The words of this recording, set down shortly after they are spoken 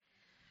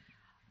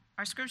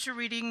Our scripture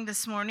reading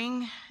this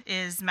morning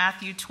is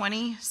Matthew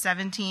 20,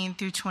 17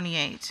 through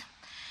 28.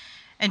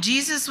 And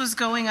Jesus was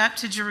going up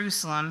to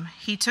Jerusalem.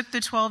 He took the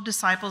 12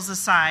 disciples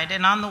aside,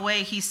 and on the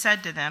way he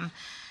said to them,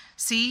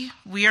 "See,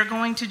 we are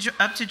going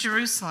up to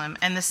Jerusalem,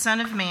 and the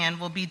Son of Man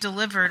will be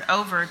delivered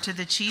over to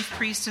the chief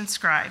priests and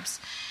scribes,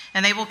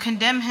 and they will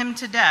condemn him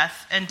to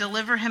death and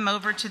deliver him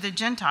over to the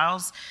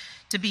Gentiles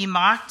to be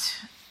mocked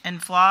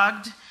and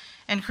flogged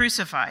and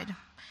crucified,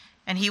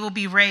 and he will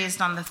be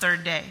raised on the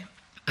third day."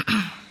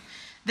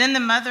 Then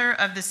the mother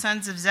of the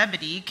sons of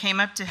Zebedee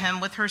came up to him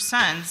with her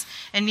sons,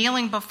 and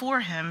kneeling before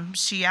him,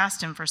 she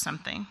asked him for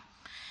something.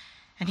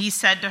 And he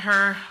said to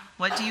her,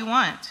 "What do you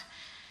want?"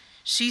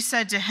 She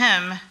said to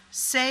him,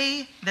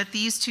 "Say that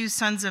these two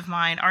sons of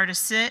mine are to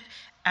sit,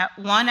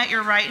 one at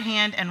your right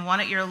hand and one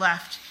at your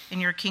left, in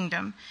your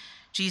kingdom."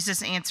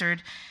 Jesus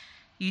answered,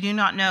 "You do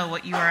not know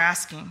what you are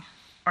asking.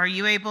 Are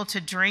you able to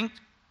drink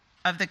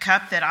of the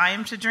cup that I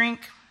am to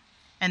drink?"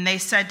 And they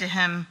said to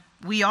him,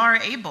 "We are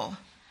able."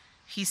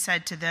 He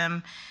said to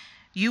them,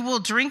 "You will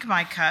drink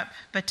my cup,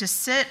 but to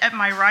sit at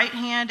my right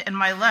hand and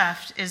my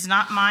left is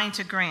not mine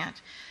to grant,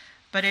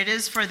 but it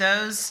is for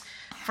those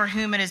for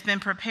whom it has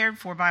been prepared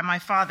for by my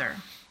Father."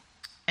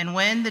 And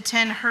when the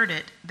 10 heard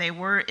it, they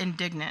were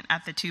indignant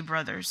at the two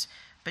brothers.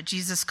 But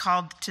Jesus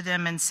called to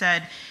them and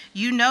said,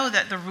 "You know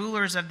that the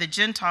rulers of the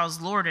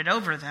Gentiles lord it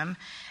over them,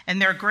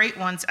 and their great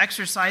ones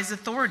exercise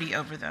authority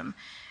over them.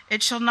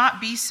 It shall not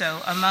be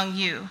so among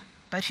you.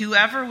 But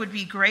whoever would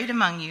be great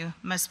among you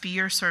must be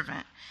your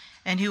servant,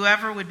 and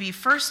whoever would be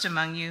first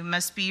among you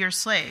must be your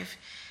slave,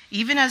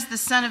 even as the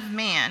Son of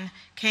Man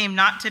came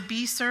not to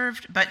be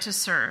served, but to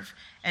serve,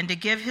 and to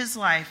give his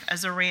life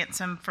as a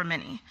ransom for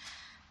many."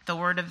 The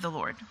word of the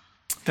Lord.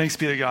 Thanks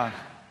be to God.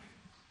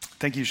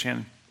 Thank you,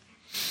 Shannon.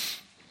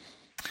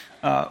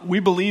 We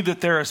believe that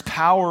there is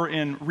power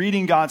in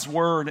reading God's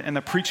word and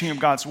the preaching of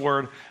God's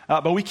word,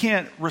 but we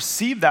can't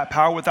receive that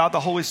power without the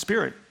Holy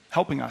Spirit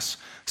helping us.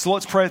 So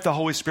let's pray that the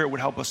Holy Spirit would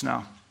help us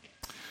now.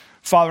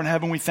 Father in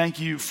heaven, we thank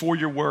you for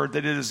your word,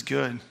 that it is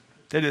good,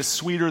 that it is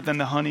sweeter than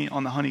the honey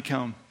on the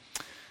honeycomb,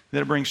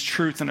 that it brings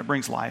truth and it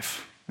brings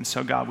life. And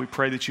so, God, we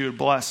pray that you would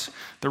bless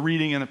the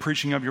reading and the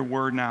preaching of your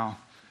word now,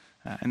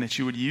 and that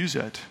you would use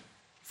it,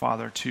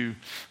 Father, to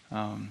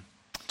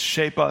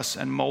shape us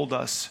and mold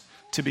us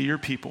to be your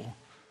people,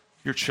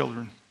 your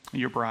children,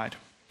 and your bride.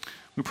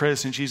 We pray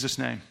this in Jesus'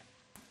 name.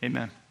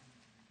 Amen.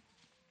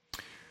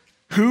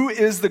 Who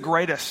is the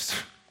greatest?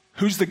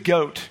 Who's the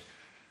GOAT?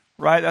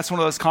 Right? That's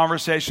one of those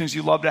conversations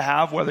you love to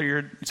have, whether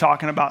you're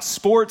talking about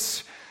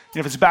sports.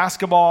 If it's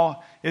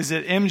basketball, is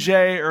it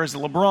MJ or is it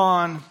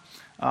LeBron?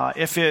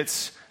 If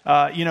it's,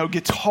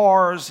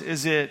 guitars,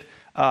 is it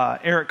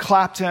Eric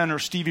Clapton or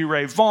Stevie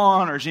Ray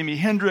Vaughan or Jimi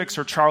Hendrix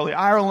or Charlie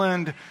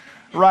Ireland?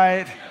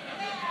 Right?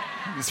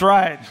 That's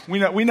right. We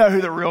know who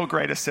the real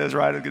greatest is,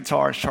 right? The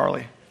guitar is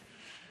Charlie.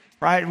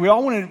 Right? We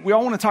all want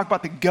to talk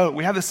about the GOAT.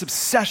 We have this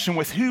obsession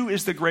with who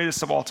is the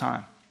greatest of all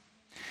time.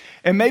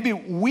 And maybe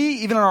we,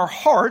 even in our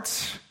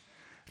hearts,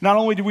 not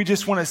only do we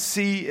just want to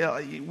see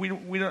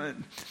we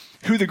don't,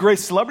 who the great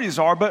celebrities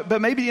are, but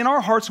maybe in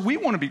our hearts we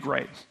want to be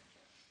great.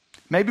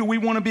 Maybe we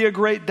want to be a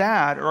great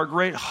dad or a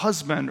great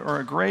husband or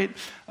a great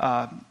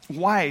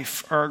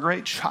wife or a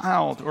great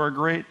child or a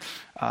great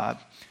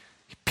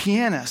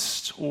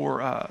pianist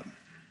or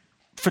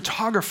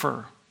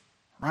photographer,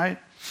 right?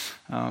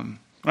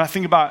 When I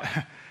think about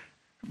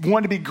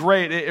wanting to be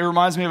great, it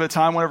reminds me of a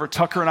time whenever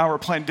Tucker and I were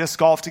playing disc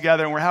golf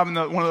together, and we're having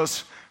one of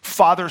those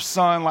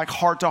father-son, like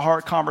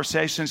heart-to-heart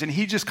conversations, and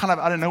he just kind of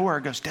out of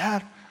nowhere goes,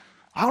 "Dad,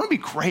 I want to be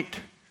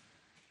great."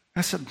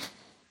 I said,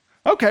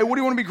 "Okay, what do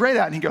you want to be great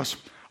at?" And he goes,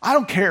 "I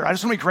don't care. I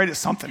just want to be great at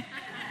something."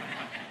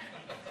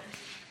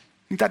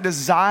 I think that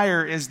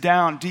desire is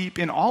down deep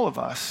in all of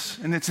us,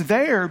 and it's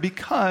there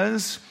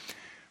because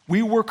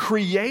we were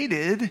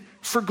created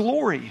for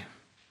glory.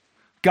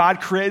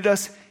 God created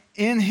us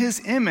in his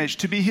image,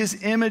 to be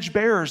his image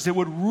bearers that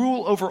would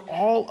rule over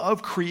all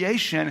of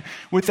creation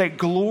with a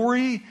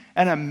glory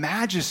and a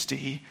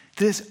majesty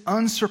that is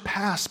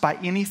unsurpassed by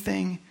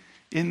anything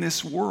in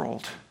this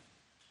world.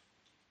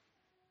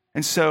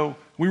 And so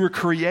we were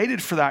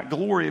created for that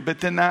glory, but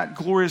then that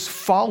glory is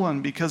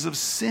fallen because of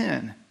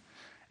sin.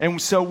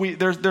 And so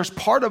there's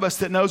part of us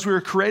that knows we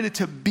were created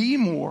to be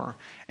more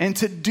and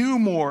to do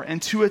more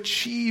and to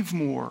achieve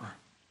more.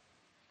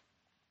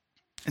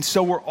 And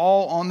so we're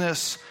all on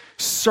this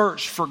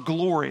search for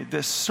glory,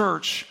 this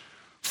search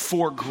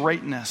for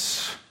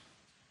greatness.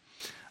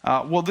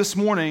 Well, this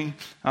morning,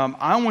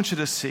 I want you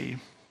to see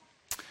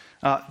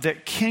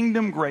that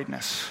kingdom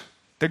greatness,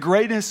 the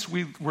greatness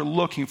we're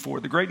looking for,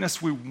 the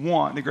greatness we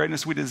want, the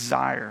greatness we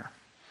desire,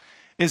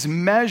 is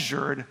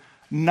measured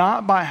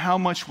not by how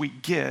much we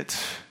get,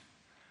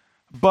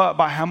 but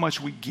by how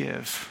much we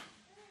give.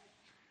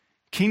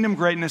 Kingdom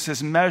greatness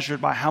is measured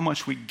by how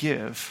much we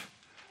give,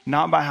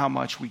 not by how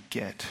much we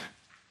get.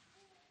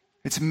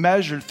 It's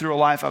measured through a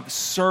life of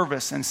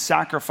service and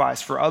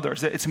sacrifice for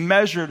others. It's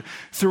measured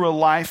through a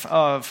life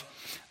of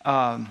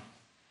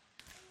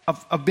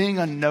being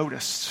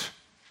unnoticed,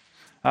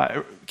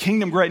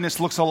 Kingdom Greatness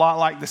looks a lot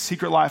like The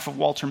Secret Life of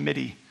Walter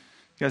Mitty.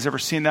 You guys ever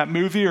seen that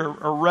movie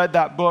or read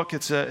that book?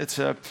 It's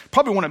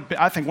probably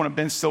one of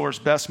Ben Stiller's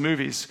best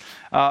movies.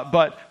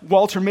 But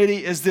Walter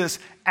Mitty is this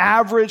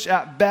average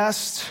at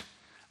best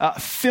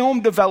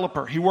film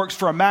developer. He works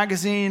for a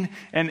magazine,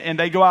 and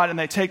they go out and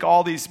they take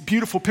all these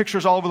beautiful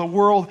pictures all over the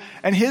world.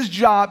 And his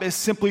job is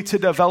simply to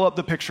develop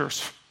the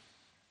pictures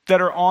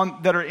that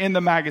are in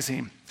the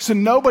magazine. So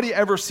nobody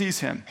ever sees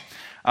him.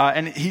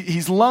 And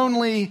he's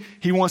lonely.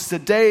 He wants to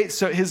date.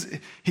 So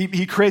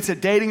he creates a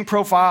dating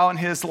profile, and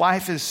his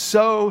life is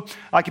so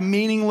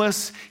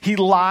meaningless. He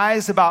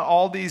lies about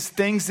all these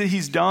things that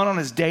he's done on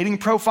his dating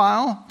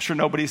profile. I'm sure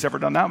nobody's ever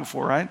done that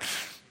before, right?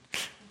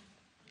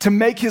 To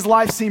make his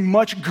life seem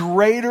much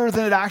greater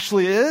than it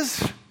actually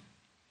is.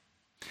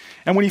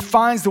 And when he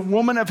finds the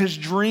woman of his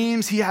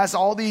dreams, he has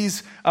all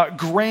these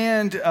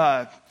grand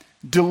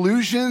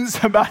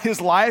delusions about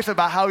his life,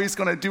 about how he's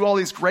going to do all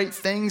these great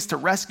things to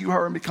rescue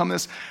her and become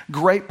this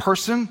great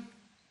person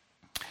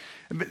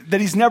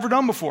that he's never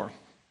done before.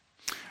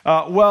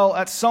 Well,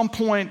 at some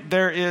point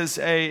there is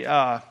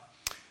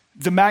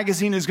the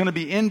magazine is going to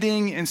be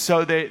ending, and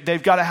so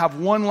they've got to have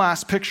one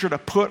last picture to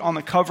put on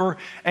the cover,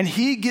 and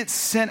he gets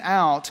sent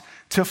out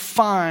to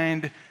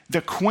find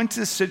the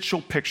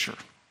quintessential picture,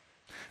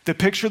 the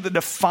picture that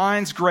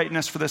defines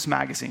greatness for this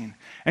magazine.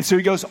 And so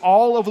he goes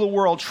all over the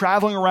world,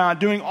 traveling around,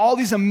 doing all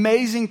these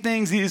amazing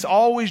things he's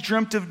always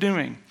dreamt of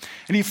doing.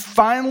 And he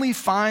finally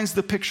finds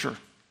the picture.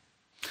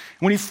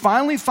 When he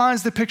finally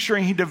finds the picture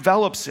and he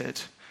develops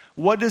it,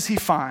 what does he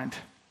find?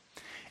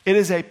 It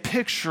is a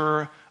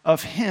picture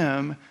of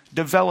him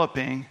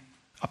developing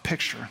a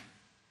picture.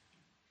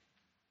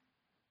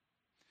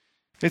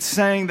 It's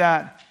saying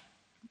that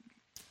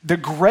the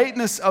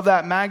greatness of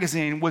that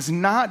magazine was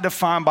not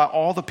defined by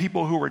all the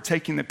people who were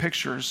taking the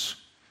pictures.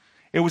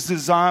 It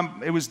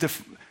was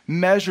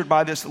measured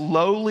by this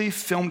lowly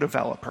film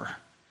developer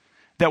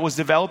that was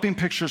developing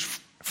pictures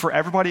for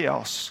everybody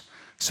else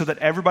so that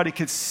everybody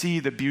could see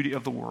the beauty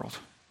of the world.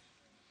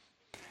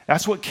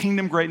 That's what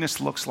kingdom greatness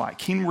looks like.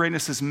 Kingdom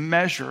greatness is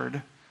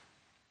measured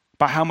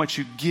by how much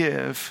you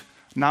give,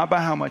 not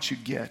by how much you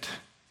get.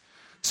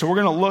 So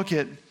we're going to look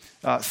at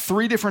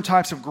 3 different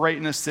types of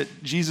greatness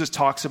that Jesus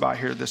talks about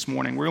here this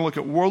morning. We're going to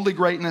look at worldly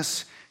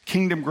greatness,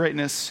 kingdom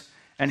greatness,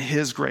 and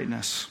his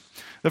greatness.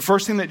 The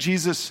first thing that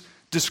Jesus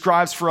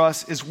describes for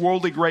us is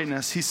worldly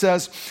greatness. He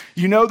says,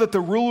 you know that the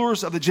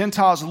rulers of the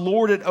Gentiles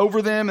lord it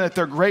over them, and that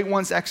their great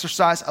ones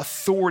exercise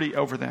authority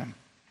over them.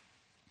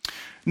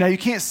 Now, you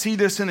can't see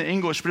this in the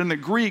English, but in the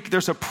Greek,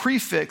 there's a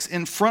prefix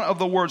in front of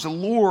the words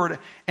Lord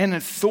and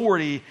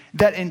authority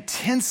that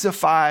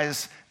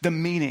intensifies the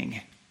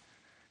meaning,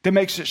 that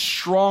makes it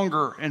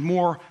stronger and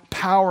more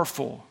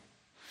powerful.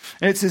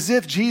 And it's as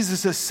if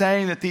Jesus is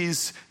saying that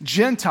these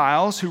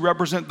Gentiles, who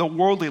represent the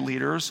worldly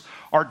leaders,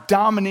 are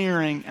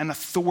domineering and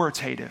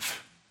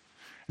authoritative.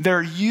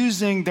 They're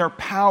using their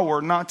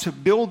power not to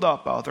build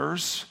up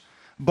others,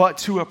 but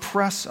to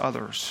oppress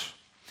others.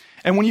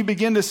 And when you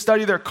begin to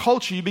study their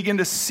culture, you begin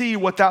to see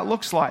what that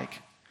looks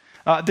like.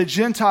 The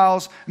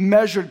Gentiles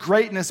measured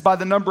greatness by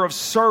the number of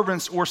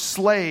servants or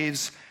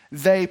slaves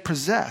they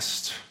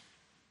possessed.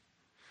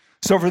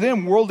 So for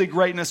them, worldly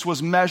greatness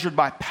was measured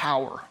by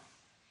power.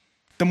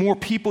 The more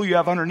people you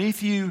have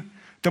underneath you,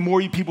 the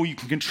more people you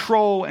can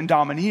control and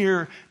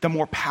domineer, the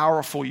more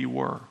powerful you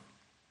were.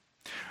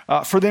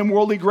 For them,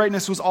 worldly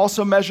greatness was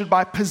also measured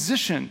by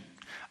position.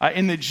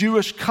 In the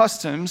Jewish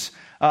customs,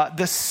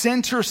 the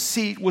center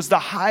seat was the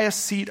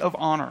highest seat of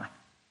honor,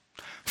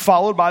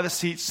 followed by the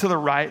seats to the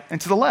right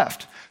and to the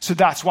left. So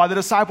that's why the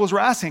disciples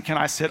were asking, can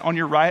I sit on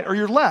your right or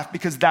your left?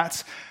 Because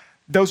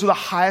those were the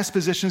highest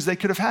positions they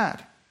could have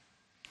had.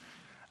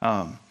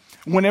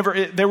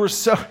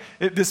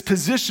 This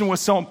position was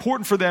so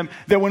important for them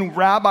that when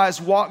rabbis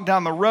walked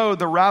down the road,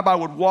 the rabbi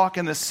would walk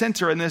in the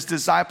center and his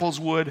disciples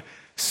would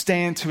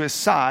stand to his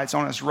sides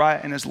on his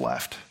right and his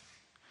left.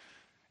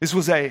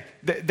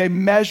 They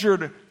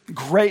measured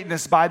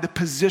greatness by the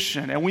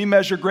position, and we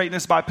measure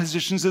greatness by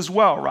positions as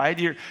well,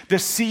 right? The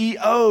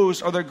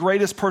CEOs are the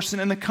greatest person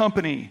in the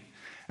company,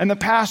 and the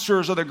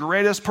pastors are the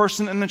greatest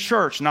person in the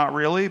church. Not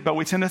really, but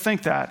we tend to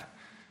think that.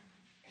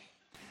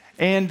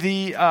 And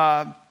the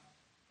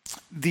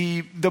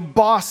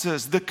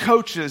bosses, the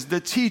coaches, the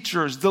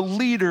teachers, the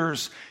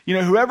leaders,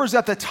 whoever's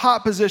at the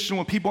top position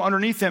with people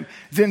underneath them,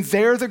 then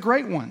they're the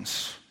great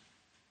ones.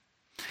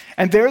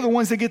 And they're the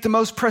ones that get the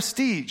most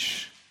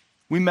prestige.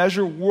 We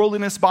measure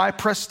worldliness by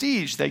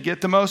prestige. They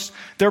get the most,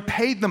 they're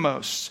paid the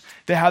most.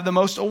 They have the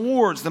most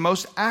awards, the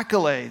most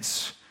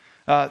accolades.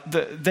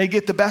 They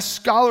get the best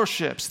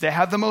scholarships. They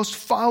have the most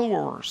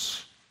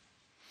followers.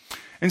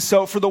 And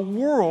so for the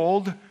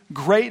world,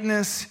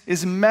 greatness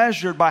is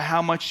measured by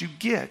how much you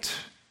get,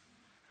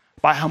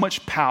 by how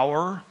much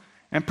power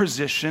and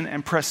position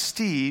and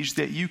prestige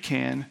that you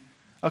can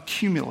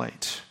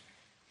accumulate.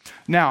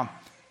 Now,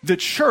 the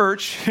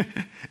church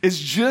is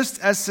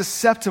just as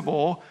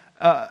susceptible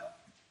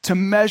to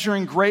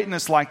measuring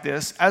greatness like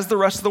this as the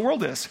rest of the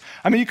world is.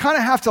 I mean, you kind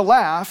of have to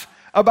laugh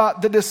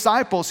about the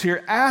disciples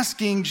here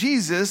asking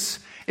Jesus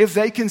if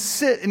they can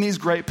sit in these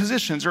great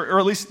positions, or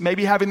at least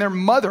maybe having their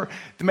mother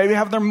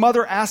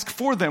ask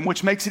for them,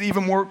 which makes it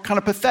even more kind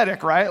of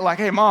pathetic, right? Like,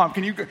 hey, Mom,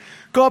 can you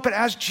go up and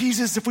ask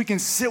Jesus if we can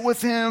sit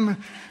with him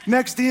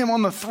next to him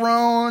on the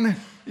throne,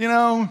 you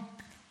know?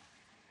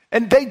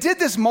 And they did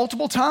this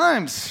multiple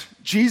times.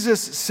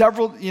 Jesus, I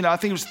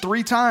think it was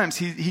 3 times,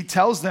 he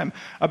tells them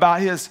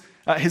about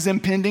his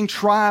impending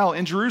trial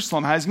in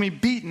Jerusalem, how he's going to be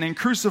beaten and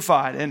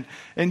crucified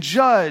and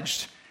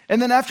judged.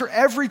 And then after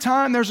every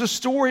time, there's a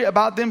story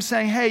about them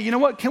saying, hey, you know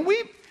what, can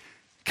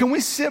we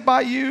sit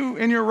by you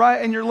in your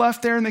right and your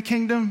left there in the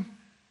kingdom?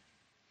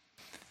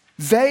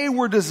 They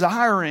were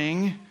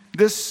desiring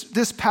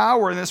this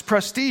power and this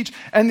prestige.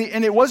 And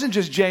it wasn't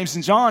just James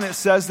and John. It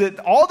says that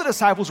all the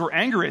disciples were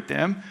angry at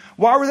them.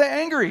 Why were they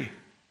angry?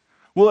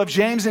 Well, if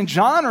James and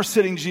John are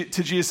sitting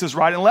to Jesus'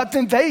 right and left,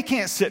 then they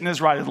can't sit in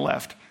his right and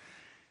left.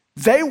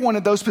 They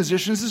wanted those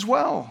positions as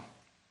well.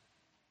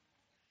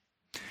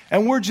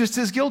 And we're just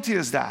as guilty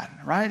as that,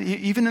 right?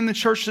 Even in the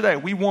church today,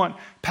 we want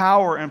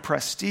power and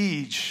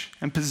prestige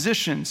and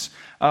positions.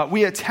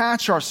 We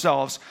attach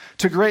ourselves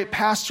to great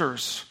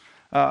pastors,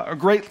 or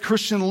great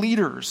Christian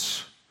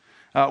leaders.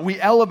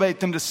 We elevate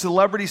them to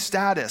celebrity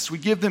status. We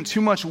give them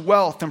too much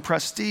wealth and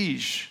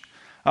prestige.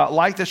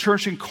 Like the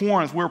church in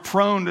Corinth, we're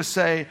prone to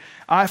say,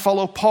 I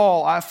follow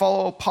Paul, I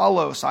follow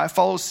Apollos, I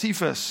follow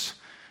Cephas.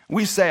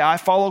 We say, I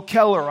follow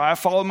Keller, I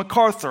follow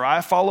MacArthur,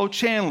 I follow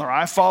Chandler,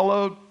 I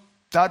follow ...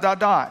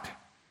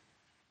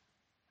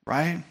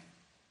 Right?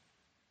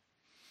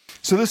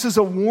 So this is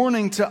a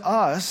warning to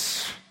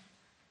us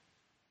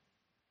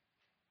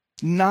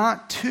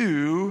not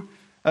to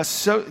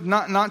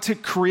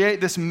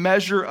create this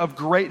measure of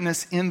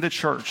greatness in the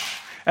church.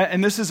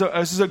 And this is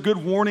a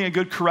good warning, a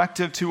good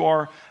corrective to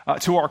our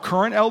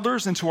current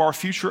elders and to our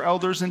future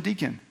elders and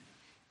deacon.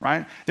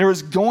 Right? There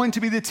is going to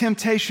be the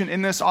temptation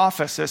in this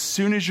office as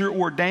soon as you're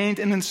ordained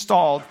and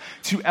installed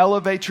to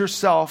elevate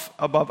yourself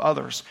above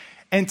others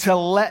and to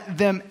let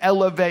them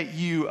elevate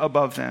you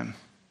above them.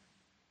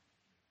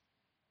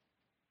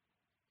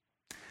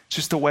 It's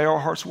just the way our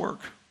hearts work.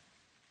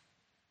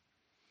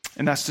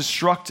 And that's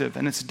destructive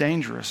and it's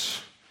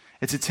dangerous.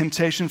 It's a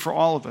temptation for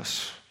all of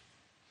us.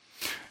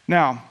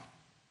 Now,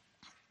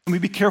 let me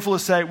be careful to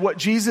say what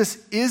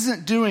Jesus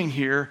isn't doing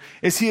here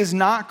is he is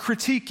not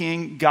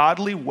critiquing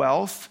godly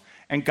wealth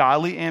and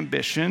godly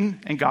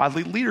ambition and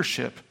godly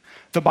leadership.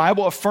 The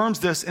Bible affirms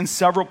this in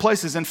several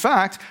places. In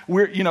fact,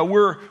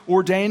 we're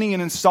ordaining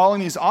and installing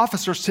these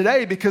officers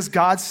today because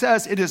God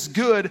says it is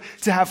good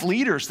to have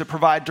leaders that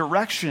provide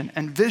direction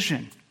and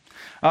vision.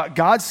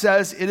 God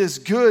says it is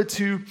good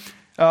to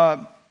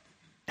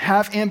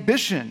have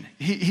ambition.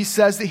 He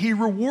says that he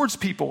rewards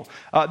people.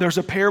 There's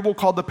a parable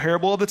called the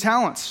parable of the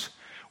talents,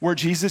 where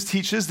Jesus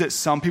teaches that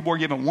some people are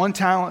given 1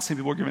 talent, some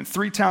people are given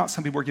 3 talents,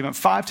 some people are given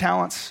 5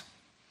 talents.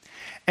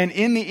 And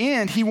in the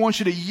end, he wants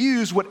you to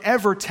use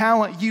whatever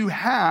talent you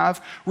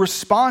have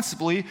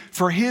responsibly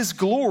for his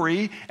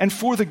glory and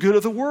for the good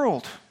of the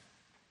world.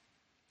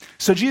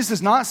 So Jesus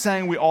is not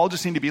saying we all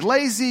just need to be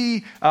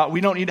lazy.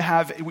 We need to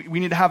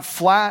have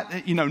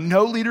flat,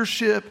 no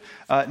leadership,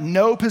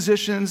 no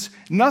positions,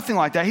 nothing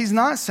like that. He's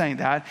not saying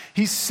that.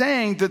 He's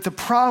saying that the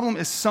problem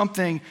is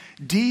something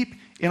deep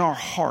in our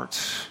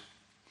hearts.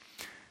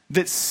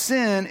 That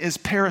sin is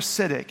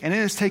parasitic and it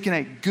has taken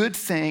a good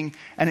thing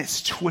and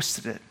it's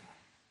twisted it.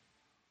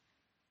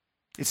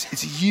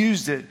 It's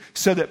used it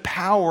so that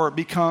power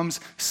becomes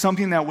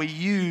something that we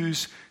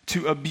use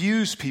to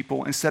abuse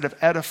people instead of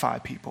edify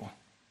people.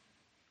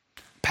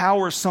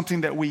 Power is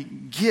something that we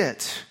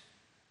get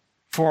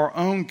for our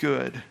own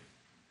good,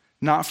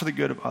 not for the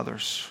good of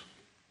others.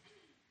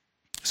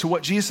 So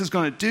what Jesus is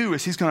going to do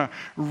is he's going to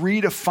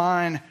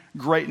redefine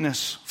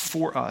greatness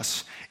for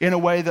us in a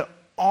way that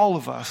all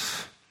of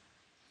us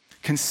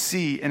can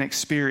see and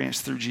experience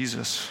through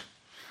Jesus.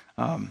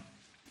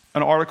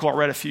 An article I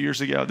read a few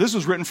years ago. This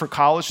was written for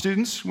college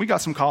students. We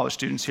got some college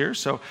students here,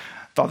 so I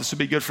thought this would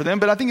be good for them,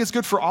 but I think it's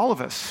good for all of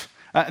us.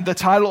 The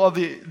title of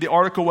the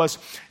article was,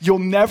 "You'll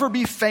Never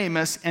Be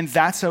Famous, and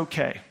That's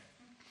Okay."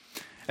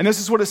 And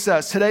this is what it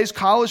says. Today's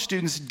college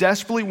students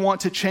desperately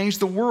want to change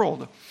the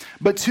world,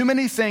 but too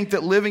many think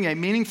that living a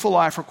meaningful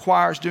life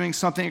requires doing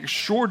something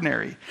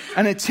extraordinary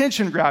and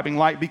attention-grabbing,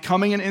 like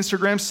becoming an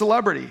Instagram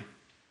celebrity,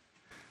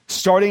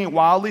 starting a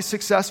wildly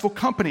successful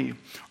company,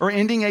 or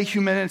ending a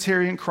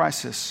humanitarian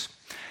crisis.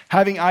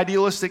 Having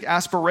idealistic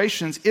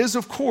aspirations is,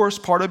 of course,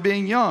 part of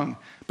being young,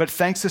 but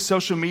thanks to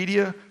social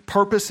media,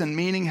 purpose and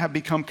meaning have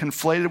become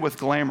conflated with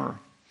glamour.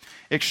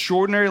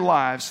 Extraordinary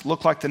lives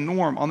look like the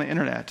norm on the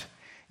internet,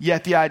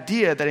 yet the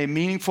idea that a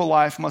meaningful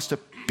life must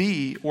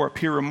be or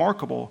appear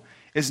remarkable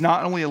is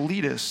not only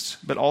elitist,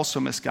 but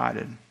also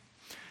misguided.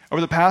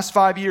 Over the past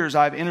 5 years,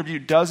 I've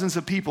interviewed dozens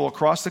of people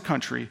across the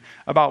country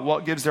about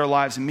what gives their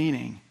lives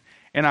meaning.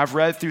 And I've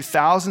read through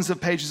thousands of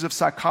pages of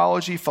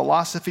psychology,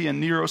 philosophy,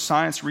 and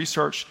neuroscience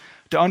research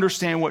to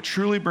understand what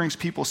truly brings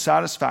people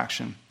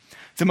satisfaction.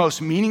 The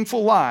most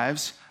meaningful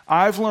lives,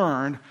 I've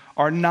learned,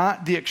 are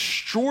not the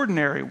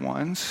extraordinary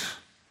ones,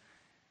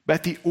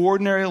 but the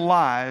ordinary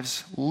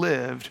lives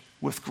lived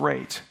with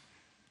great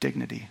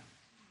dignity.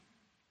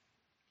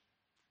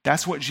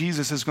 That's what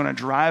Jesus is going to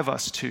drive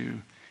us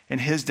to in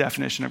his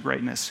definition of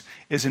greatness,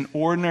 is an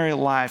ordinary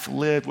life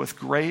lived with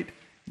great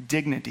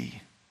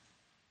dignity.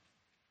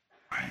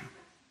 Right?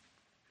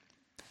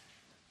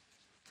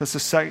 That's the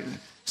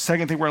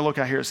second thing we're going to look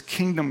at here is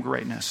kingdom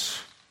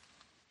greatness.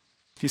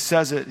 He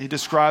says it, he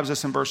describes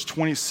this in verse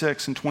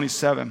 26 and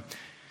 27.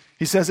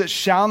 He says, "It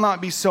shall not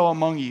be so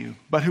among you,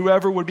 but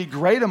whoever would be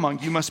great among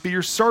you must be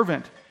your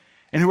servant,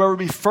 and whoever would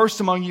be first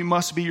among you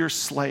must be your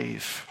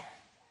slave."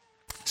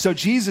 So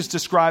Jesus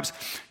describes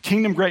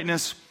kingdom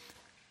greatness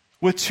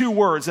with two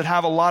words that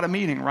have a lot of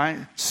meaning, right?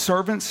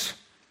 Servants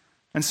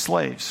and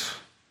slaves.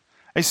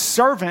 A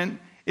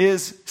servant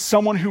is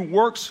someone who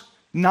works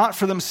not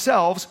for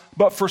themselves,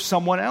 but for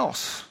someone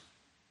else.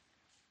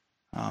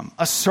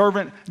 A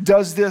servant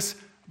does this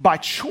by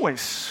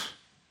choice,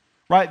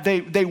 right?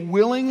 They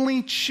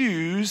willingly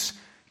choose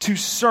to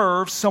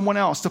serve someone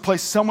else, to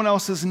place someone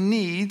else's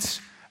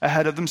needs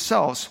ahead of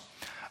themselves.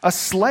 A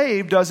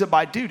slave does it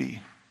by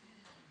duty.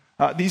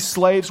 These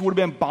slaves would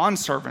have been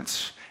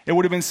bondservants. It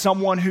would have been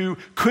someone who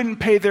couldn't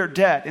pay their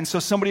debt, and so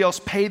somebody else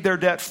paid their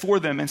debt for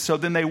them, and so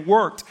then they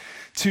worked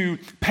to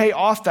pay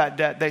off that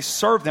debt. They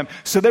served them.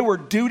 So they were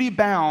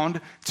duty-bound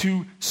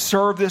to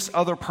serve this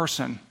other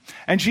person.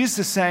 And Jesus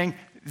is saying,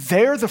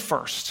 they're the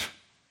first.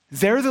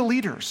 They're the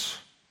leaders.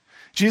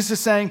 Jesus is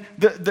saying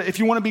that if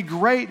you want to be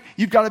great,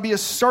 you've got to be a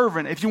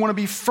servant. If you want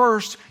to be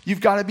first,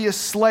 you've got to be a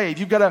slave.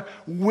 You've got to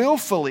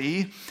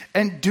willfully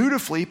and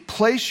dutifully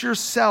place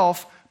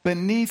yourself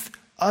beneath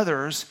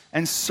others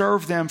and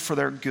serve them for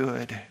their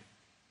good.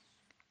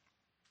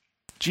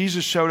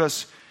 Jesus showed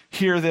us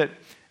here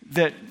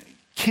that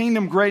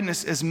kingdom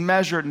greatness is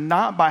measured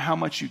not by how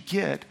much you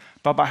get,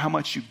 but by how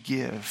much you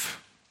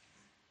give.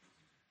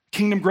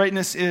 Kingdom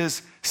greatness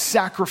is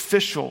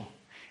sacrificial.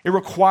 It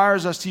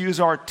requires us to use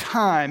our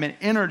time and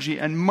energy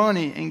and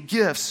money and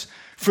gifts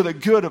for the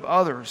good of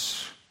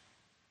others.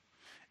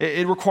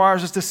 It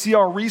requires us to see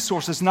our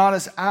resources not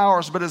as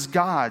ours, but as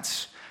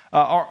God's.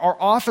 Our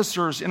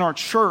officers in our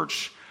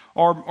church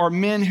are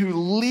men who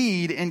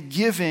lead in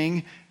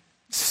giving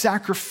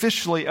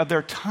sacrificially of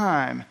their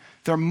time,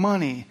 their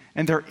money,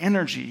 and their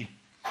energy,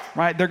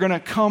 right? They're going to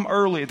come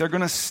early. They're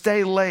going to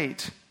stay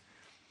late.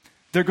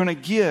 They're going to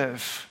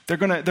give. They're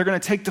going to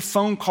take the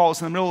phone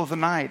calls in the middle of the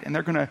night, and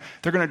they're going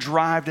to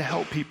drive to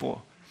help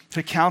people,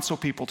 to counsel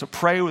people, to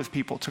pray with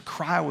people, to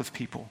cry with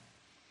people.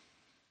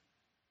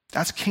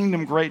 That's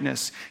kingdom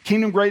greatness.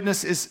 Kingdom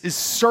greatness is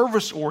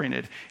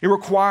service-oriented. It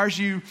requires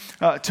you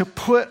to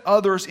put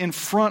others in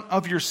front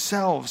of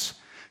yourselves,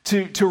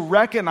 to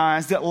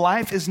recognize that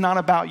life is not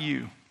about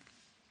you,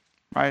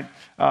 right?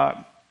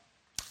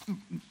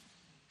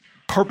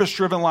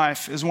 Purpose-Driven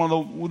Life is one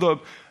of the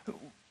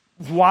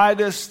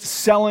widest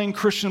selling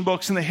Christian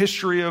books in the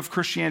history of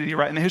Christianity,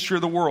 right? In the history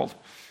of the world.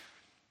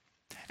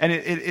 And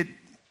it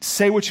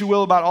say what you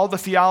will about all the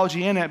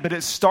theology in it, but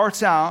it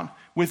starts out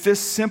with this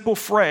simple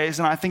phrase,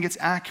 and I think it's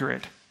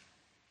accurate.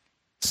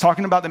 It's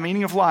talking about the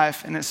meaning of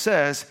life, and it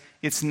says,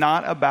 it's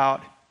not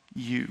about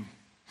you.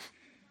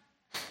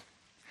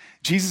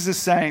 Jesus is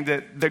saying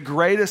that the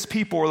greatest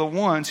people are the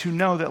ones who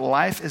know that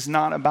life is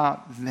not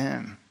about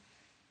them.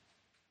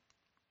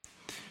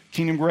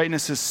 Kingdom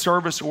greatness is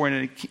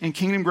service-oriented, and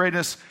kingdom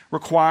greatness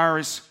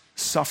requires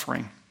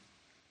suffering.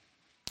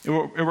 It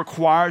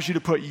requires you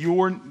to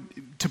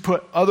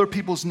put other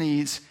people's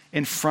needs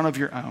in front of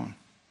your own.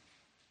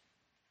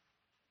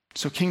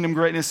 So kingdom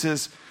greatness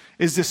is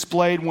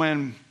displayed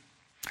when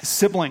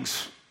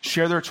siblings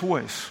share their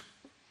toys,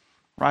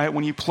 right?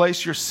 When you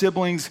place your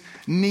siblings'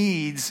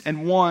 needs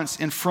and wants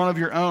in front of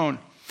your own.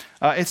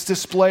 It's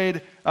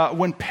displayed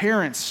when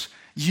parents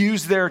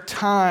use their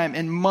time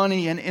and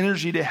money and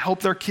energy to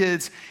help their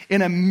kids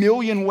in a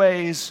million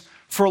ways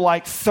for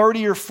like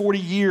 30 or 40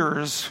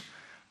 years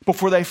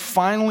before they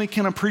finally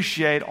can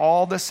appreciate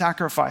all the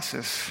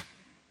sacrifices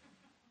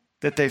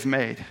that they've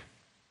made.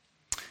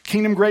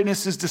 Kingdom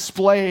greatness is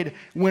displayed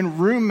when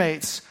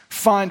roommates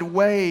find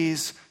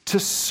ways to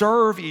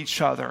serve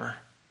each other,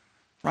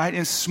 right?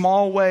 In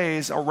small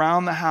ways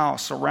around the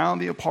house, around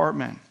the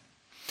apartment.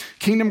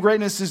 Kingdom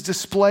greatness is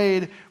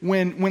displayed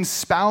when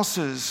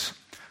spouses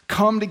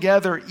come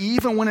together,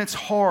 even when it's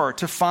hard,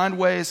 to find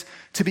ways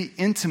to be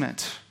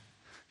intimate,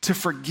 to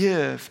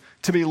forgive,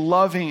 to be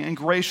loving and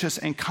gracious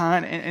and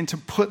kind, and to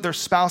put their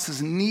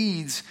spouse's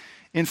needs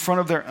in front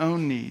of their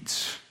own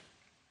needs.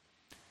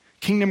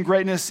 Kingdom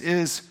greatness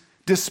is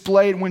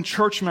displayed when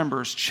church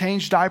members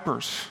change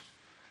diapers,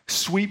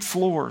 sweep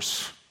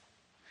floors,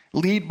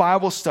 lead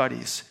Bible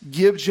studies,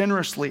 give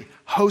generously,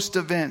 host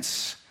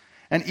events,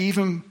 and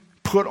even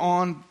put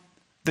on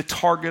the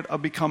target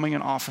of becoming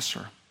an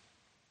officer.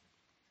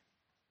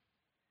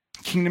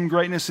 Kingdom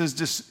greatness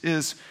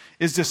is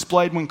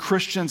displayed when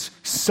Christians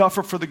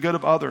suffer for the good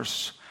of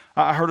others.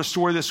 I heard a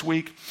story this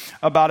week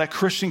about a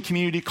Christian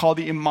community called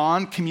the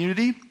Iman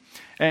community.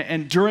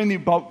 And during the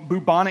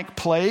bubonic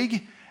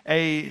plague,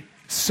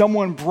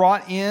 someone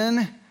brought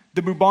in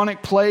the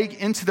bubonic plague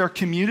into their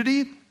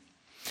community.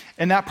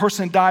 and that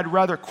person died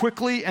rather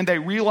quickly, and they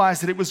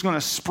realized that it was going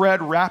to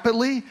spread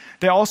rapidly.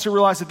 They also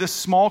realized that this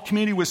small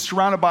community was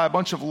surrounded by a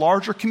bunch of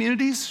larger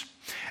communities.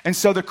 And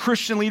so the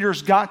Christian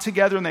leaders got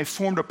together and they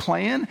formed a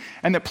plan,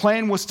 and the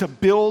plan was to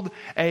build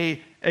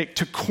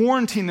to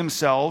quarantine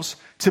themselves,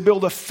 to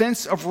build a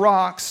fence of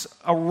rocks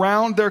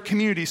around their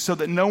community so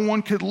that no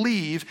one could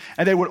leave,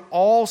 and they would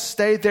all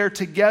stay there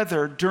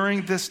together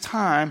during this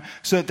time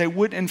so that they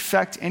wouldn't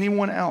infect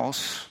anyone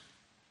else.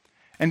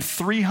 And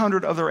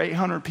 300 of their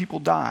 800 people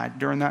died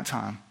during that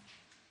time.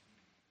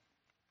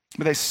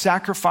 But they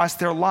sacrificed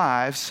their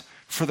lives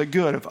for the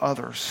good of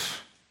others.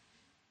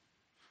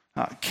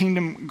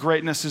 Kingdom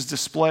greatness is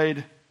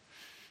displayed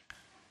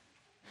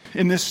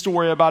in this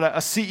story about the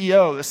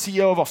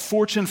CEO of a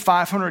Fortune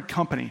 500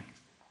 company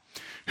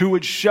who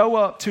would show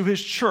up to his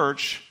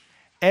church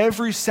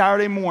every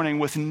Saturday morning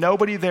with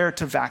nobody there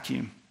to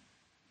vacuum.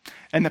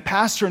 And the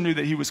pastor knew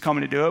that he was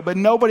coming to do it, but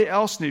nobody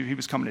else knew he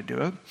was coming to do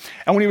it.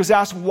 And when he was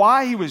asked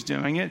why he was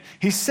doing it,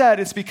 he said,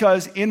 it's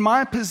because in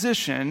my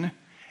position,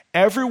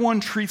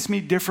 everyone treats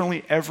me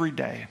differently every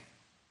day.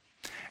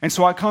 And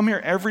so I come here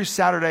every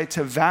Saturday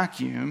to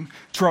vacuum,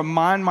 to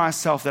remind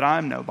myself that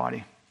I'm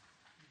nobody,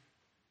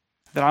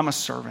 that I'm a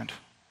servant.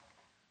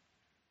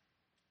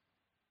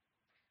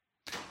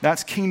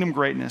 That's kingdom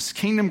greatness.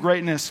 Kingdom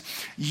greatness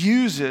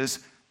uses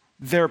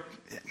their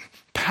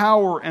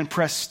power and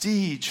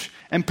prestige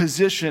and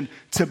position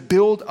to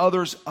build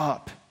others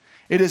up.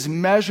 It is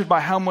measured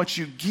by how much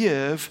you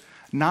give,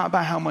 not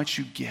by how much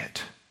you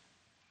get.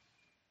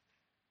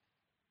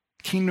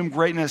 Kingdom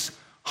greatness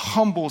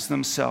humbles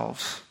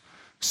themselves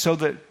so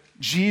that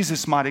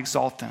Jesus might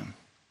exalt them.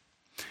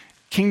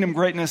 Kingdom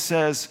greatness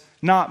says,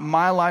 not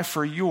my life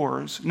for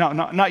yours,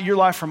 not your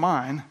life for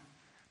mine,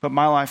 but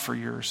my life for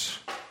yours.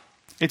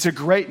 It's a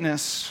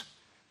greatness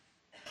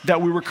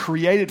that we were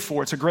created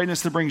for. It's a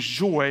greatness that brings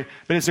joy,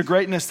 but it's a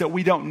greatness that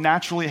we don't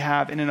naturally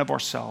have in and of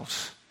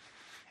ourselves.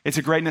 It's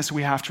a greatness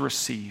we have to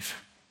receive.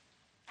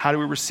 How do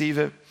we receive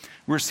it?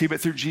 We receive it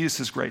through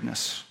Jesus'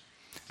 greatness.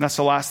 And that's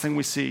the last thing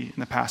we see in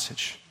the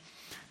passage.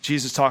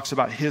 Jesus talks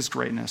about his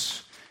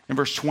greatness in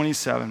verse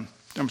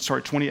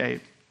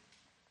 28.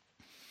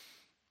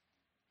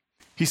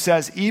 He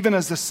says, even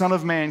as the Son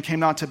of Man came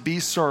not to be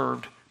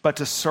served, but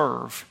to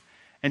serve,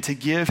 and to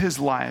give his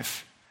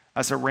life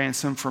as a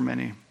ransom for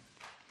many.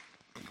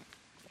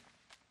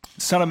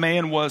 Son of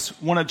Man was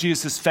one of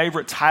Jesus'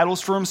 favorite titles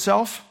for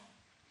himself.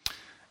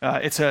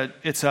 It's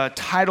a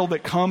title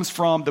that comes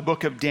from the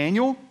book of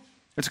Daniel.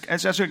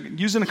 It's actually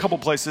used in a couple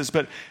places,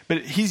 but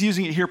he's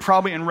using it here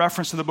probably in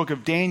reference to the book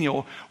of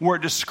Daniel, where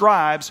it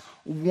describes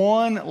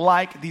one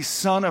like the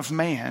Son of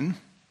Man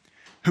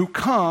who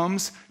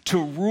comes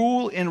to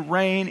rule and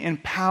reign in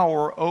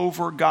power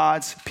over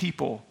God's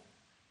people.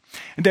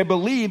 And they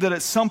believed that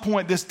at some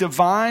point this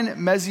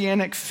divine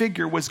messianic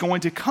figure was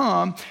going to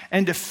come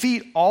and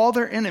defeat all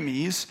their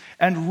enemies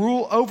and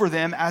rule over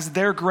them as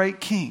their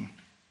great king.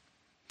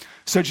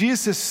 So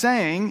Jesus is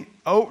saying,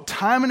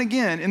 time and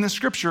again in the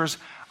scriptures,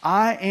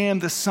 I am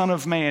the Son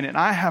of Man, and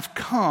I have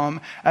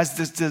come as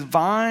this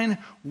divine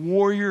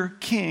warrior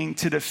king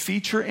to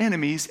defeat your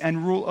enemies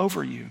and rule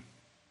over you.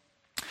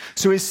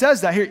 So he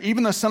says that here,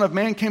 even the Son of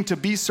Man came to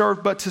be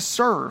served, but to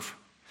serve.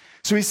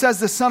 So he says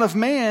the Son of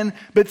Man,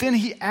 but then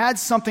he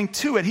adds something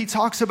to it. He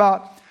talks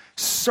about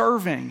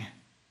serving.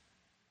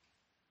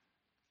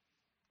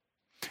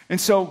 And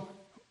so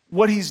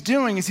what he's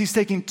doing is he's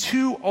taking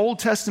two Old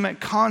Testament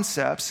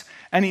concepts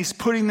and he's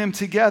putting them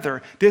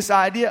together. This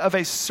idea of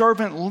a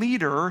servant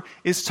leader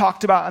is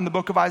talked about in the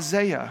book of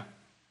Isaiah.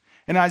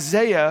 In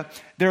Isaiah,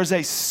 there's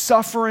a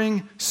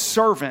suffering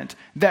servant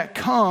that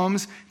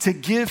comes to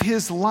give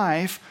his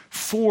life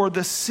for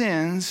the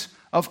sins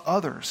of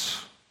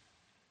others.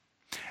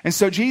 And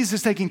so Jesus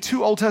is taking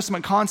two Old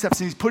Testament concepts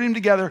and he's putting them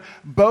together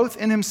both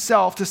in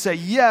himself to say,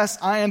 yes,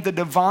 I am the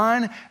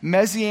divine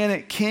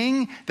messianic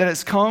king that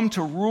has come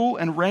to rule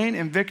and reign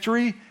in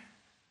victory,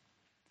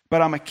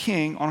 but I'm a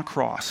king on a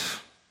cross.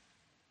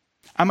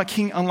 I'm a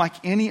king unlike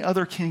any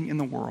other king in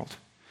the world.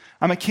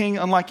 I'm a king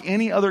unlike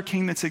any other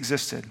king that's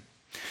existed.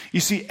 You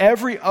see,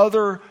 every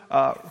other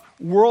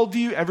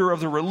worldview, every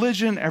other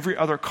religion, every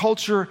other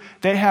culture,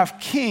 they have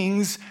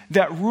kings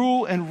that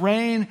rule and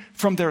reign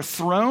from their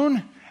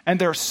throne, and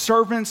their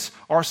servants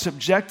are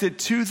subjected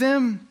to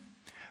them.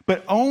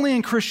 But only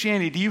in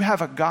Christianity do you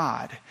have a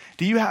God,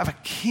 do you have a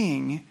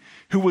king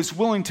who was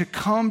willing to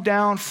come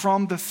down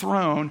from the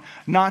throne,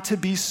 not to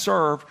be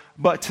served,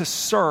 but to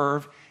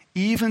serve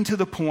even to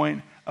the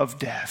point of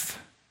death.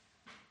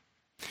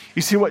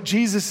 You see, what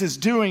Jesus is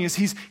doing is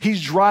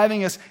he's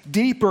driving us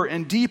deeper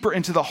and deeper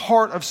into the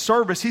heart of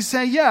service. He's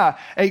saying, yeah,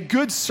 a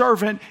good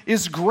servant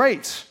is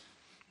great,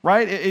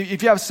 right?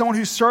 If you have someone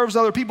who serves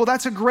other people,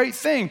 that's a great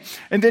thing.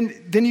 And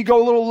then you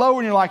go a little lower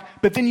and you're like,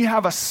 but then you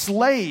have a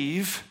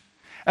slave,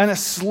 and a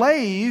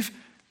slave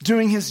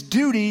doing his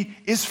duty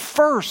is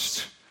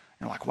first.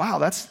 You're like, wow,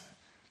 that's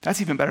That's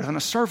even better than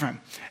a servant.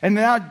 And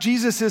now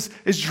Jesus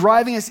is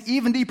driving us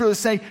even deeper to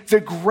say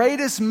the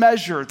greatest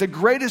measure, the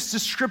greatest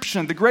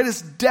description, the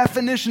greatest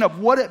definition of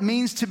what it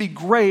means to be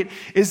great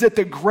is that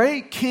the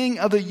great King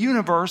of the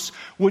universe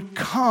would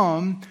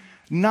come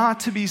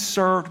not to be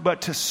served,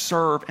 but to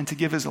serve and to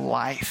give his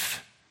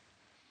life,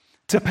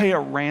 to pay a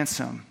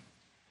ransom.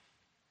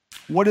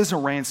 What is a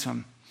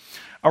ransom?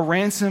 A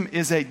ransom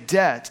is a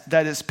debt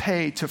that is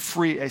paid to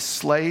free a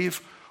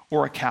slave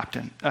or a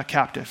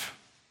captive.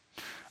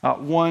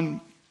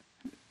 One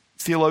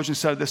theologian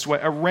said it this way: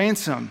 a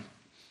ransom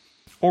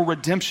or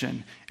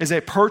redemption is a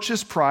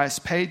purchase price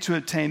paid to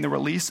obtain the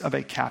release of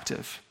a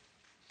captive.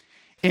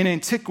 In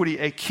antiquity,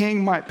 a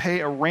king might pay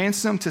a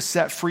ransom to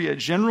set free a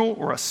general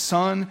or a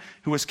son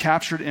who was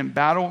captured in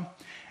battle.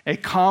 A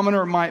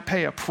commoner might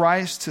pay a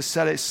price to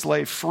set a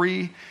slave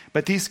free,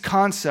 but these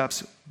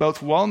concepts,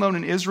 both well known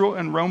in Israel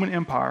and Roman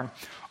Empire,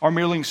 are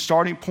merely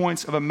starting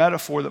points of a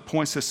metaphor that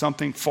points to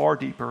something far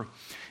deeper.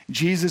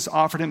 Jesus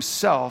offered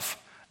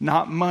himself,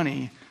 not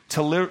money,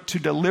 to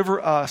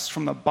deliver us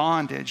from the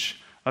bondage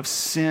of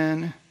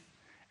sin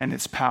and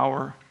its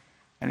power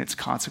and its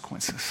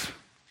consequences.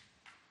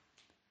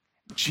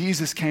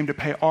 Jesus came to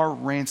pay our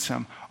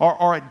ransom,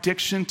 our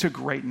addiction to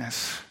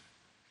greatness.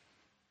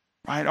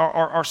 Right?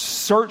 Our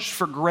search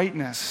for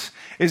greatness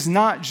is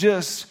not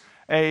just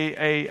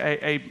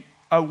a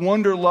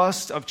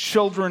wanderlust of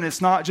children.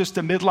 It's not just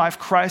a midlife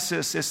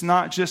crisis. It's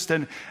not just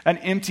an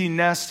empty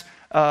nest,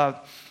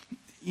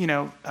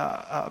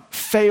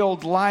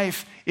 failed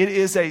life. It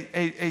is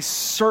a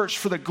search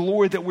for the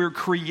glory that we're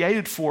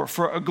created for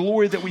a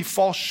glory that we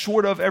fall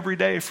short of every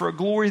day, for a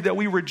glory that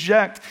we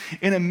reject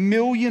in a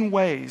million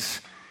ways.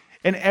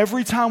 And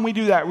every time we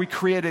do that, we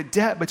create a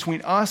debt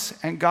between us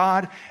and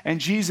God. And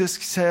Jesus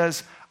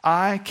says,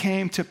 I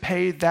came to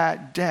pay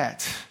that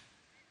debt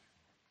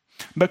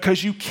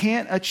because you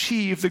can't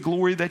achieve the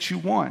glory that you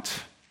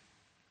want.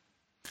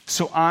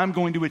 So I'm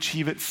going to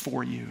achieve it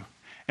for you.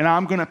 And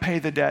I'm going to pay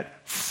the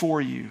debt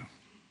for you.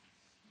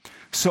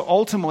 So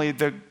ultimately,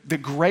 the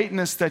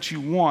greatness that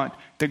you want,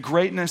 the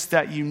greatness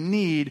that you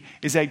need,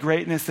 is a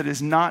greatness that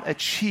is not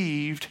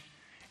achieved.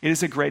 It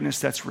is a greatness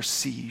that's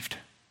received.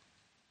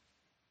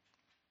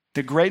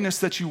 The greatness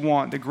that you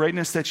want, the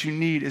greatness that you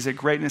need is a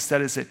greatness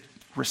that is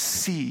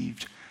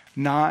received,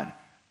 not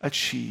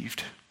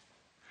achieved.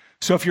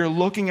 So if you're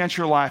looking at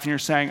your life and you're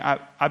saying,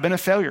 I've been a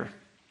failure.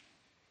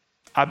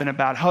 I've been a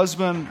bad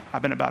husband.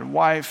 I've been a bad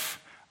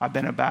wife. I've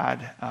been a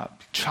bad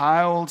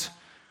child.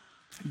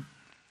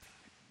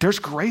 There's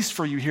grace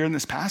for you here in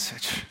this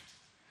passage.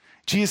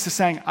 Jesus is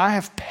saying, I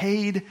have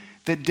paid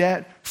the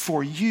debt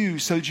for you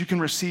so that you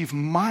can receive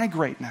my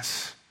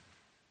greatness.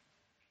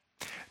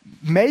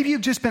 Maybe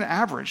you've just been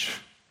average.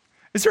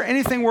 Is there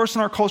anything worse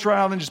in our culture right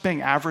now than just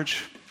being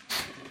average?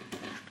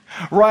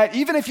 Right?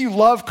 Even if you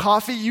love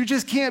coffee, you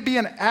just can't be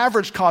an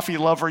average coffee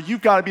lover.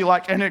 You've got to be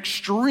like an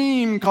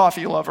extreme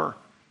coffee lover.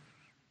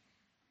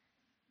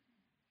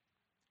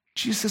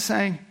 Jesus is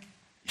saying,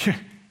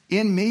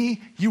 in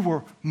me, you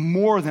were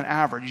more than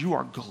average. You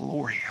are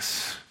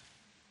glorious.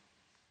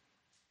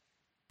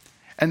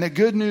 And the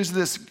good news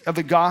of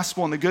the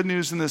gospel and the good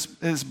news in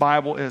this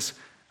Bible is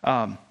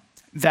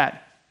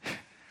that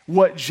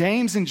what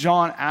James and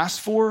John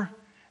asked for,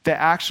 they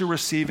actually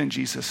receive in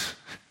Jesus.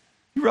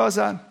 You realize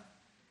that?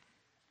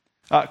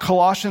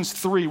 Colossians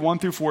 3,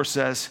 1-4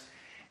 says,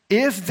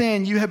 if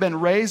then you have been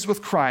raised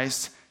with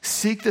Christ,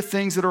 seek the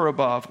things that are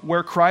above,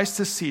 where Christ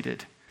is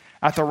seated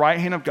at the right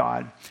hand of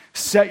God.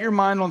 Set your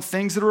mind on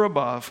things that are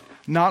above,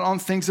 not on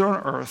things that are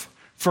on earth,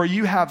 for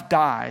you have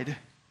died,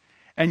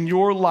 and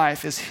your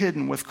life is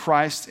hidden with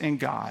Christ in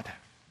God.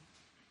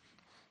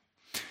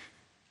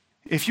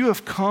 If you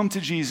have come to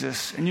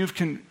Jesus and you've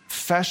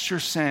confessed your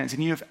sins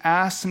and you have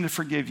asked him to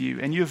forgive you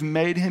and you have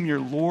made him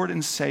your Lord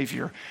and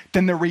Savior,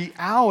 then the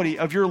reality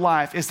of your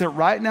life is that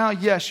right now,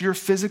 yes, you're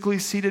physically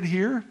seated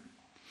here,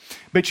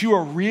 but you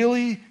are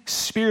really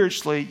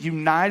spiritually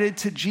united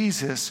to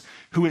Jesus,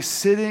 who is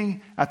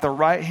sitting at the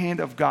right hand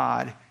of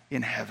God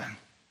in heaven.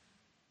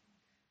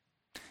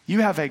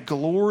 You have a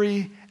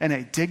glory and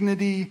a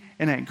dignity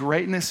and a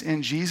greatness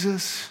in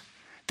Jesus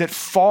that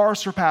far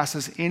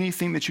surpasses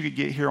anything that you could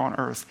get here on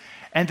earth,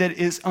 and that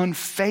is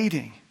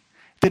unfading,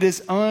 that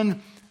is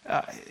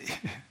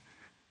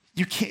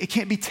it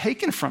can't be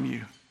taken from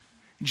you.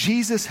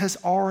 Jesus has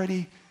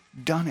already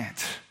done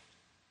it.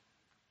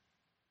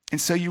 And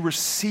so you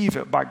receive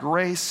it by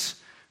grace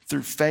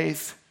through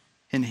faith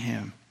in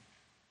him.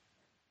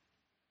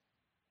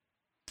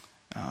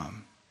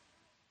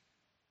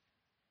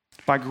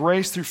 By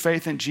grace through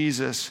faith in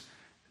Jesus,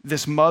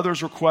 this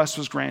mother's request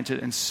was granted,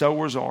 and so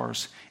was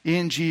ours.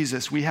 In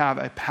Jesus, we have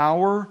a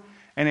power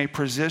and a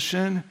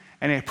position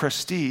and a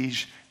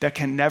prestige that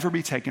can never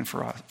be taken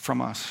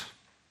from us.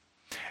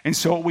 And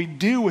so what we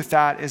do with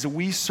that is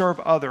we serve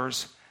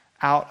others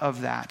out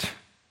of that.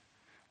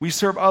 We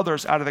serve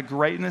others out of the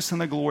greatness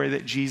and the glory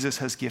that Jesus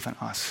has given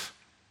us.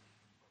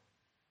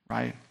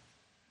 Right?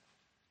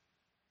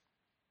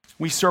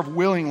 We serve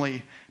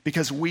willingly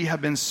because we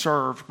have been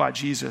served by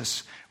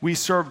Jesus. We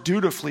serve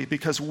dutifully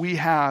because we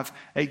have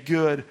a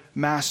good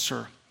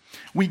master.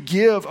 We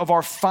give of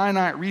our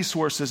finite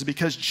resources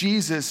because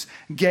Jesus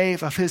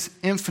gave of his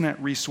infinite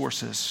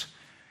resources.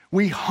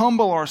 We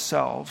humble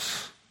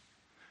ourselves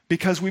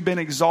because we've been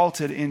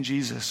exalted in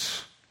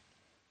Jesus.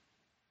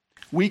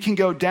 We can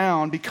go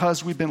down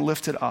because we've been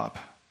lifted up.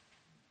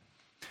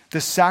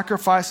 The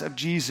sacrifice of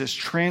Jesus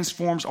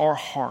transforms our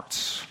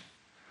hearts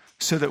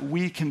so that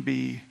we can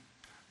be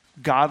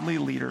godly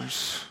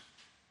leaders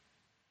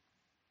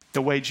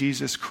the way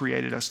Jesus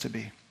created us to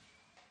be.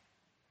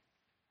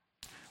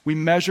 We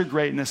measure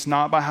greatness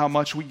not by how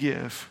much we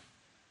give.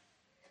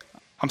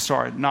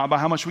 Not by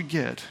how much we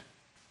get,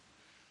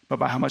 but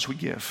by how much we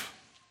give.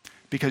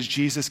 Because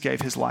Jesus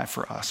gave his life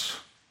for us.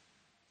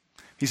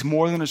 He's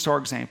more than just our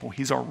example.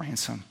 He's our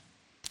ransom.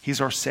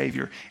 He's our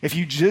Savior. If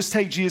you just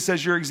take Jesus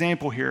as your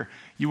example here,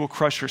 you will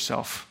crush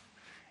yourself.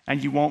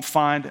 And you won't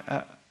find,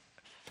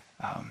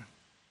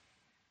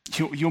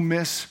 you'll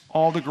miss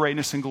all the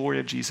greatness and glory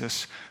of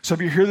Jesus. So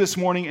if you're here this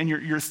morning and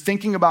you're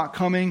thinking about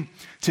coming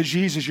to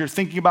Jesus, you're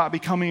thinking about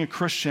becoming a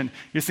Christian,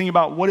 you're thinking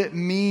about what it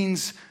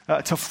means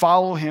to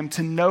follow him,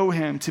 to know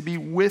him, to be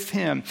with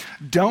him,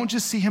 don't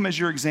just see him as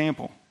your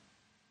example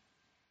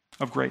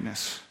of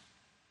greatness.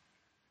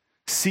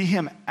 See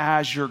him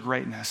as your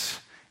greatness.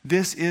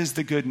 This is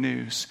the good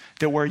news,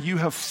 that where you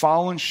have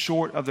fallen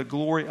short of the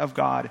glory of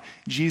God,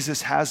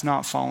 Jesus has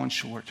not fallen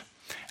short.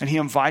 And he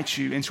invites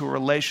you into a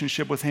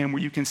relationship with him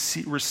where you can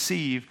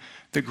receive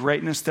the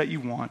greatness that you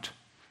want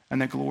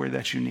and the glory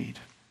that you need.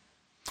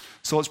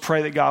 So let's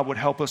pray that God would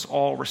help us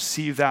all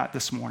receive that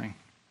this morning.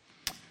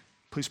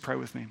 Please pray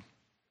with me.